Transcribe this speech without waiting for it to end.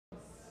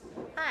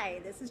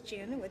Hi, this is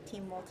Joone with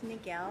Team Moulton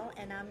Niguel,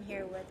 and I'm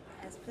here with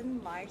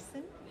Esben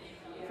Larsen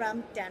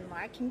from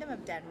Denmark, Kingdom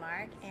of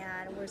Denmark,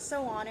 and we're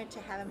so honored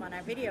to have him on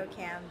our video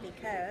cam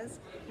because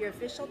your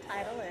official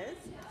title is?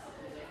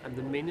 I'm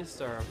the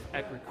Minister of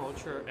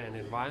Agriculture and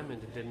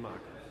Environment in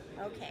Denmark.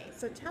 Okay,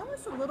 so tell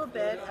us a little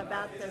bit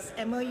about this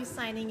MOU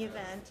signing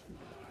event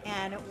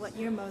and what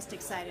you're most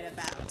excited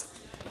about.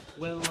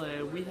 Well,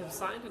 we have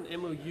signed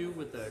an MOU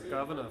with the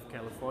Governor of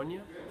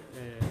California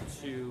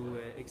to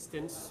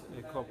extend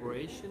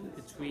cooperation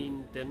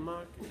between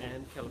Denmark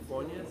and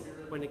California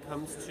when it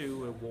comes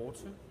to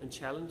water and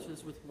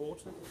challenges with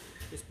water,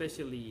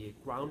 especially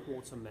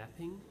groundwater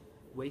mapping,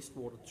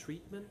 wastewater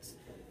treatment,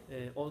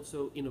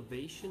 also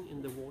innovation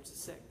in the water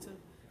sector.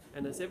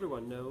 And as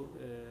everyone knows,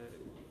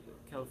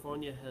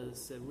 California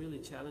has really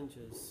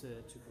challenges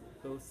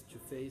to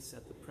face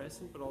at the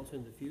present but also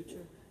in the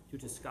future due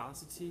to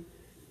scarcity,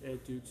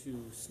 due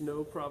to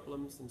snow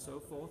problems and so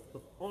forth,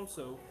 but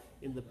also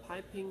in the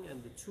piping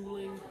and the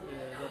tooling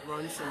that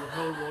runs in the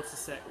whole water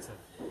sector.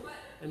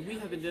 And we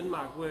have in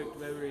Denmark worked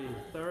very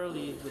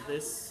thoroughly with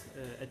this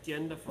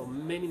agenda for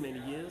many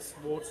years.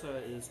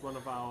 Water is one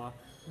of our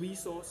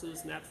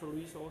resources, natural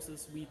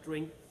resources. We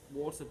drink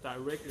water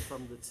directly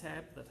from the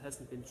tap that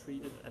hasn't been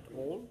treated at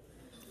all.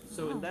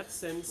 So in that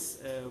sense,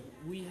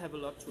 we have a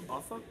lot to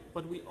offer,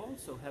 but we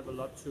also have a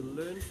lot to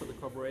learn for the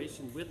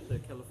cooperation with the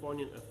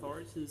Californian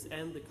authorities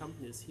and the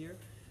companies here.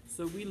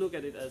 So we look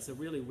at it as a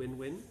really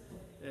win-win,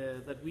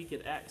 that we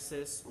get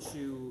access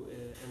to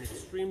an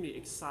extremely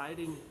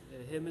exciting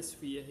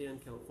hemisphere here in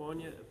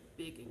California, a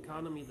big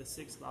economy, the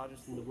 6th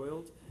largest in the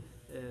world,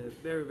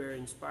 very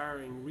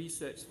inspiring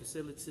research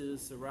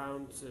facilities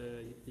around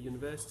the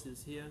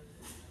universities here,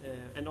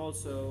 and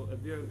also a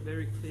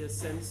very clear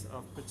sense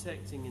of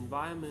protecting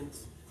environment,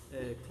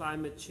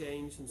 climate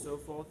change and so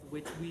forth,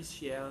 which we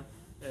share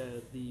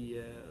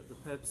the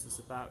purposes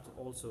about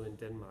also in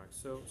Denmark.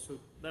 So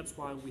that's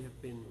why we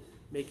have been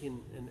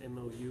making an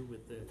MOU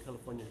with the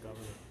California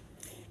governor.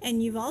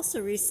 And you've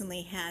also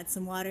recently had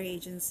some water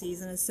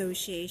agencies and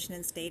association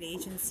and state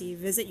agency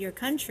visit your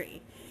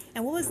country.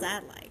 And what was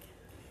that like?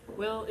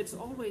 Well, it's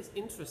always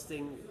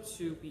interesting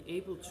to be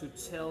able to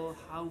tell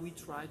how we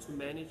try to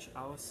manage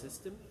our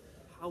system,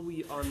 how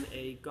we on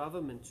a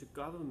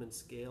government-to-government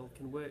scale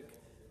can work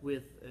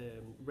with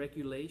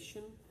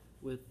regulation,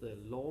 with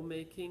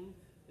lawmaking,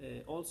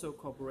 also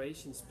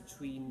cooperations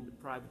between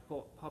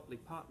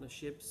private-public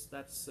partnerships.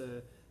 That's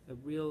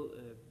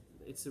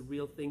it's a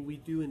real thing we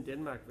do in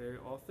Denmark very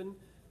often.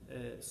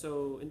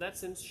 So in that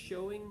sense,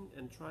 showing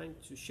and trying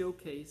to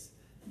showcase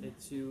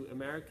to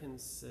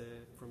Americans,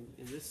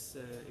 in this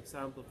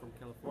example from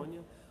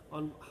California,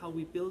 on how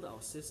we build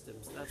our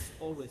systems. That's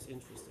always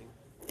interesting.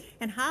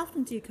 And how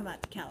often do you come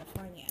out to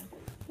California?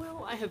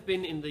 Well, I have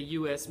been in the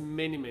US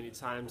many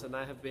times, and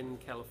I have been in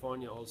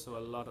California also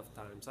a lot of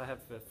times. I have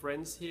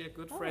friends here,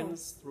 good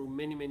friends, through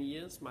many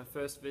years. My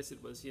first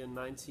visit was here in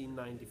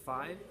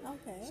 1995.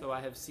 Okay. So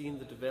I have seen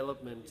the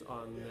development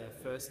on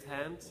first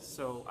hand.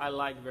 So I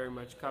like very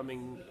much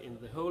coming in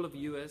the whole of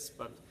US,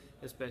 but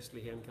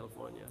especially here in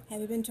California.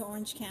 Have you been to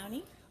Orange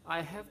County?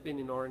 I have been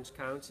in Orange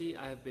County,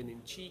 I have been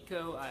in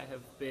Chico, I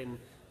have been,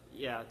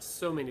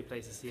 so many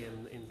places here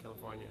in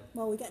California.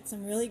 Well, we got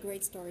some really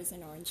great stories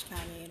in Orange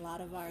County. A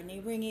lot of our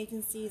neighboring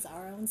agencies,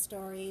 our own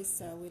stories,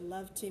 so we'd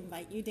love to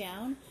invite you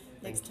down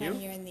next time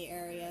you're in the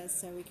area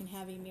so we can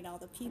have you meet all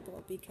the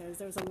people, because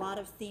there's a lot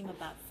of theme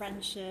about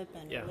friendship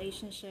and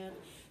relationship.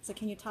 So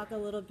can you talk a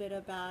little bit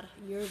about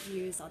your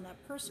views on that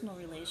personal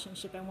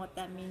relationship and what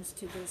that means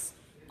to this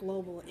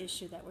global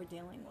issue that we're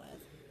dealing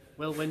with?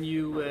 Well, when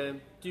you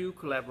do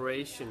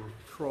collaboration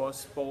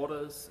cross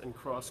borders and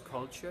cross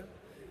culture,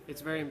 it's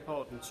very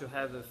important to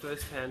have a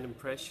first-hand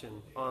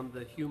impression on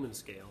the human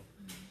scale.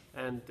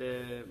 And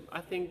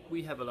I think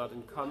we have a lot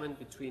in common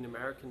between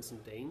Americans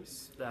and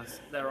Danes.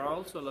 There are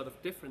also a lot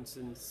of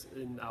differences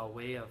in our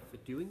way of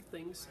doing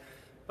things,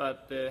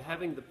 but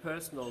having the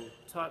personal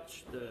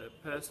touch, the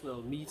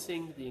personal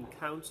meeting, the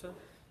encounter,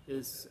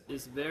 is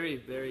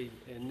very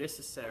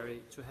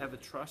necessary to have a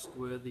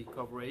trustworthy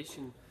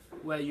cooperation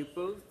where you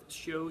both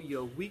show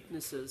your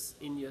weaknesses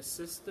in your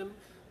system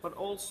but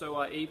also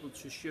are able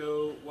to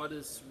show what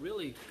is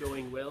really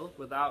going well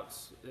without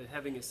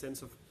having a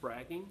sense of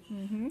bragging.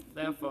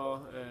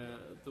 Therefore,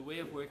 the way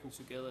of working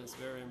together is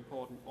very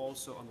important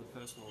also on the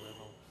personal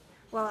level.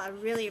 Well, I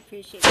really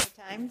appreciate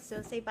your time,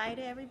 so say bye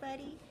to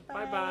everybody.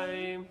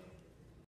 Bye.